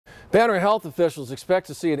Banner health officials expect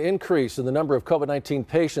to see an increase in the number of COVID-19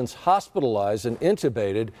 patients hospitalized and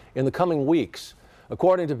intubated in the coming weeks.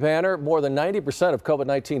 According to Banner, more than 90% of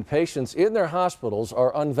COVID-19 patients in their hospitals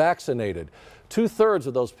are unvaccinated. 2/3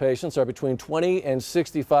 of those patients are between 20 and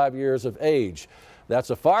 65 years of age. That's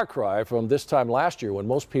a far cry from this time last year when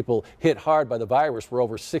most people hit hard by the virus were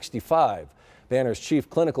over 65. Banner's chief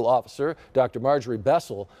clinical officer, Dr. Marjorie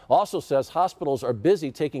Bessel, also says hospitals are busy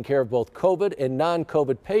taking care of both COVID and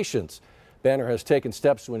non-COVID patients. Banner has taken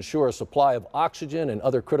steps to ensure a supply of oxygen and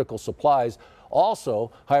other critical supplies,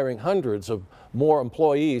 also hiring hundreds of more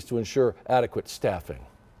employees to ensure adequate staffing.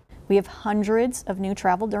 We have hundreds of new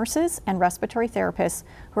travel nurses and respiratory therapists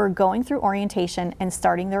who are going through orientation and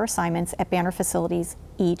starting their assignments at Banner facilities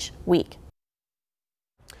each week.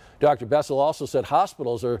 Dr. Bessel also said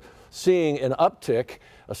hospitals are seeing an uptick,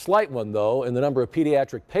 a slight one though, in the number of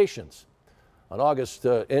pediatric patients. In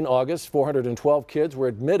August, 412 kids were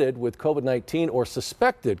admitted with COVID-19 or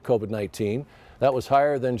suspected COVID-19. That was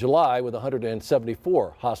higher than July with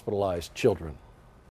 174 hospitalized children.